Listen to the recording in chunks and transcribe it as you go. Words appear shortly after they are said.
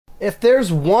If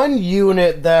there's one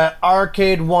unit that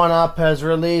Arcade1up has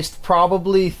released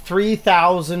probably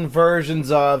 3,000 versions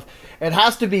of, it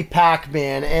has to be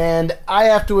Pac-Man. And I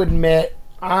have to admit,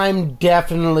 I'm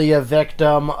definitely a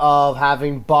victim of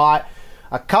having bought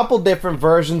a couple different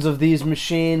versions of these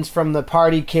machines, from the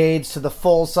Partycades to the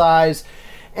full size.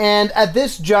 And at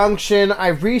this junction, I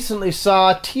recently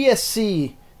saw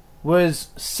TSC was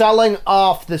selling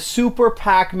off the Super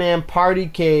Pac-Man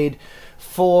Partycade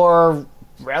for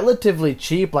relatively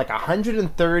cheap, like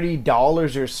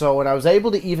 $130 or so, and I was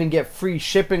able to even get free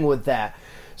shipping with that.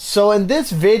 So in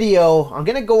this video, I'm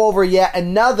going to go over yet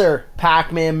another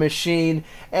Pac-Man machine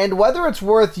and whether it's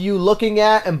worth you looking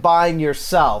at and buying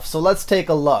yourself. So let's take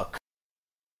a look.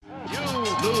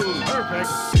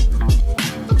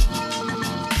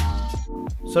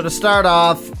 So to start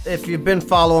off, if you've been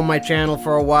following my channel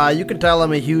for a while, you can tell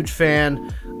I'm a huge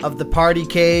fan of the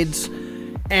Partycades.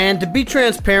 And to be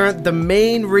transparent, the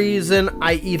main reason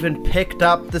I even picked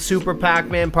up the Super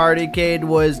Pac-Man Partycade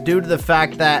was due to the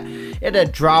fact that it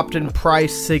had dropped in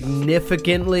price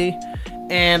significantly,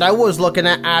 and I was looking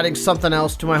at adding something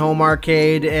else to my home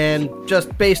arcade, and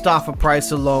just based off of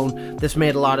price alone, this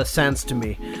made a lot of sense to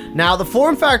me. Now, the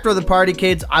form factor of the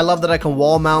Partycades, I love that I can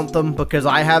wall mount them because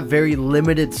I have very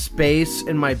limited space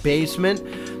in my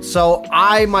basement. So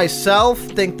I myself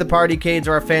think the Partycades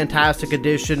are a fantastic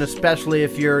addition, especially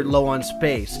if you're low on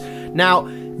space. Now,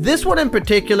 this one in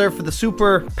particular for the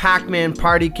Super Pac-Man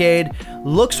Partycade,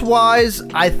 looks-wise,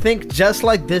 I think just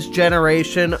like this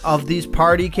generation of these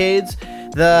Partycades,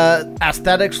 the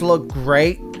aesthetics look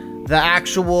great. The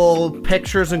actual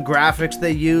pictures and graphics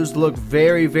they used look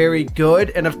very, very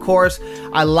good. And of course,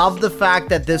 I love the fact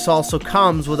that this also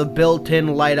comes with a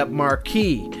built-in light-up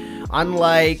marquee.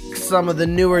 Unlike some of the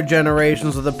newer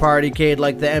generations of the Partycade,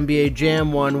 like the NBA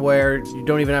Jam one, where you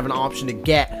don't even have an option to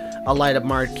get a light-up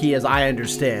marquee, as I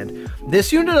understand.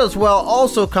 This unit as well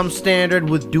also comes standard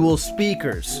with dual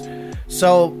speakers.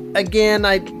 So again,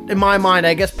 in my mind,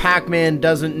 I guess Pac-Man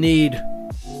doesn't need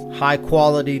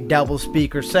high-quality double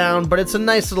speaker sound, but it's a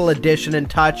nice little addition and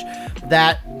touch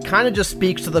that kind of just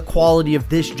speaks to the quality of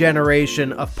this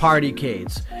generation of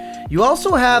Partycades. You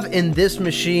also have in this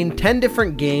machine 10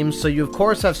 different games, so you of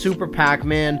course have Super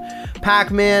Pac-Man,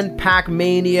 Pac-Man,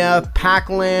 Pac-Mania,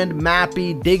 Pac-Land,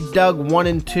 Mappy, Dig Dug 1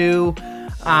 and 2,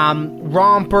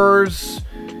 Rompers,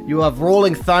 you have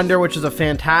Rolling Thunder, which is a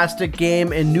fantastic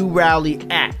game, and New Rally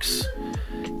X.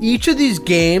 Each of these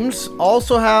games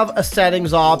also have a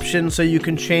settings option, so you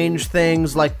can change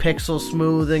things like pixel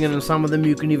smoothing, and in some of them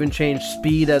you can even change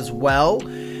speed as well.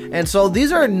 And so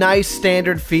these are nice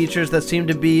standard features that seem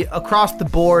to be across the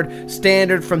board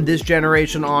standard from this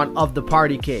generation on of the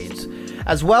Partycades.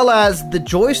 As well as the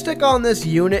joystick on this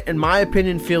unit, in my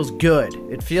opinion, feels good.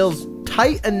 It feels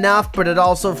tight enough, but it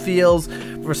also feels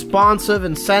responsive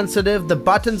and sensitive. The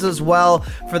buttons as well,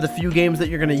 for the few games that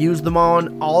you're going to use them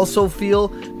on, also feel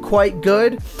quite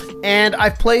good. And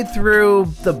I've played through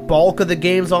the bulk of the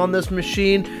games on this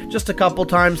machine just a couple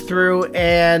times through,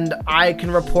 and I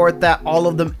can report that all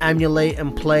of them emulate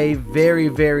and play very,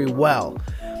 very well.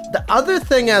 The other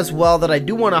thing as well that I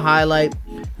do want to highlight,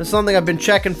 is something I've been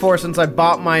checking for since I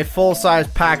bought my full-size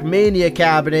Pac-Mania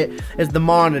cabinet, is the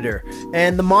monitor.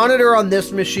 And the monitor on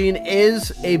this machine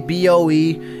is a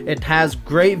BOE. It has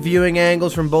great viewing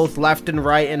angles from both left and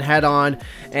right and head-on.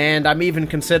 And I'm even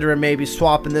considering maybe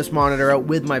swapping this monitor out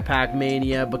with my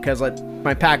Pac-Mania, because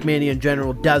my Pac-Mania in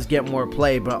general does get more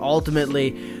play. But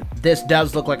ultimately, this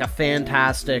does look like a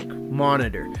fantastic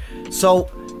monitor.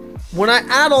 So when I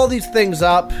add all these things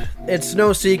up, it's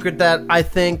no secret that I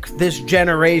think this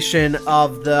generation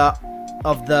of the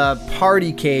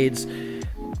Partycades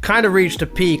kind of reached a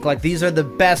peak. Like, these are the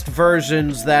best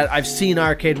versions that I've seen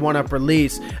Arcade1up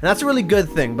release, and that's a really good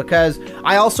thing, because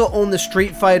I also own the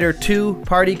Street Fighter 2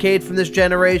 Partycade from this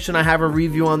generation. I have a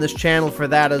review on this channel for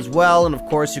that as well, and of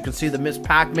course you can see the Miss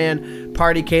Pac-Man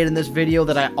Partycade in this video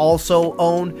that I also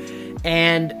own.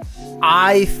 And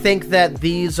I think that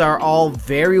these are all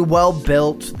very well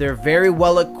built, they're very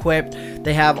well equipped,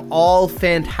 they have all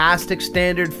fantastic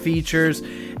standard features,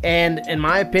 and in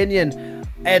my opinion,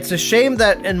 it's a shame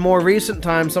that in more recent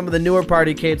times some of the newer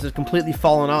Partycades have completely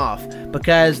fallen off,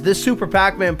 because this Super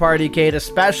Pac-Man Partycade,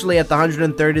 especially at the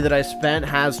 $130 that I spent,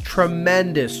 has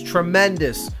tremendous,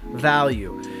 tremendous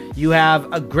value. You have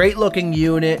a great looking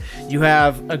unit, you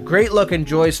have a great looking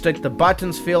joystick, the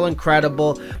buttons feel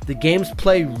incredible, the games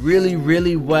play really,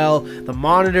 really well, the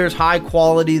monitor's high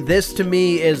quality. This to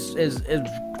me is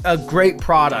a great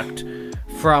product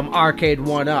from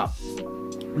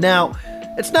Arcade1up. Now,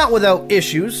 it's not without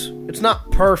issues, it's not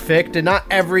perfect, and not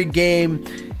every game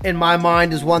in my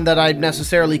mind, is one that I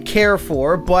necessarily care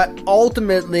for, but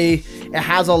ultimately it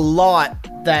has a lot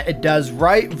that it does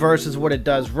right versus what it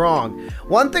does wrong.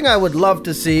 One thing I would love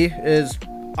to see is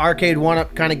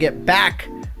Arcade1up kind of get back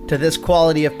to this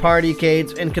quality of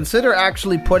Partycades and consider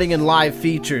actually putting in live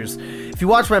features. If you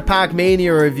watch my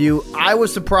Pac-Mania review, I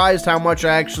was surprised how much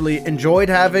I actually enjoyed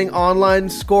having online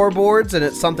scoreboards, and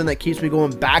it's something that keeps me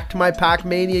going back to my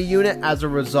Pac-Mania unit as a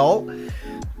result.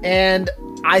 And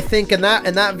I think in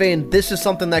that vein, this is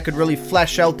something that could really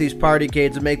flesh out these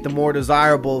Partycades and make them more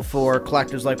desirable for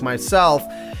collectors like myself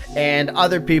and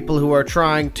other people who are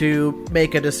trying to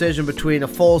make a decision between a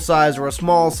full size or a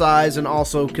small size, and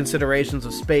also considerations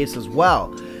of space as well.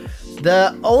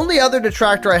 The only other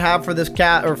detractor I have for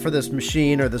this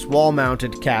machine, or this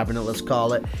wall-mounted cabinet, let's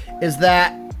call it, is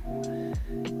that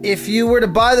if you were to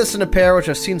buy this in a pair, which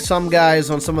I've seen some guys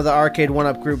on some of the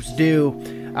Arcade1up groups do,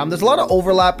 there's a lot of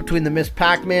overlap between the Miss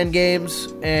Pac-Man games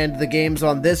and the games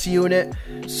on this unit,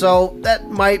 so that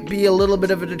might be a little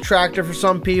bit of a detractor for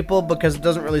some people because it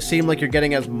doesn't really seem like you're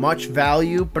getting as much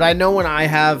value. But I know when I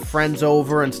have friends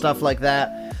over and stuff like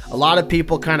that, a lot of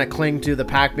people kind of cling to the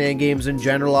Pac-Man games in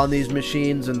general on these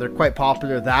machines, and they're quite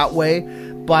popular that way.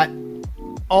 But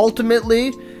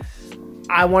ultimately,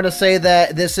 I want to say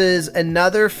that this is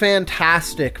another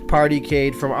fantastic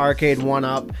Partycade from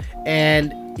Arcade1up,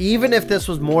 and even if this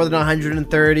was more than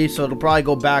 130, so it'll probably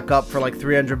go back up for like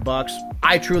 300 bucks.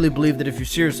 I truly believe that if you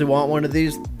seriously want one of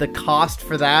these, the cost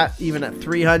for that, even at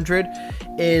 300,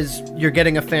 is you're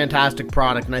getting a fantastic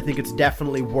product, and I think it's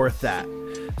definitely worth that.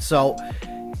 So,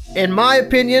 in my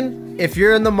opinion, if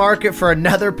you're in the market for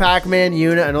another Pac-Man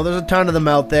unit, I know there's a ton of them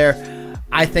out there,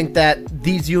 I think that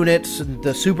these units,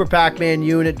 the Super Pac-Man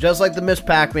unit, just like the Miss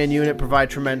Pac-Man unit, provide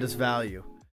tremendous value.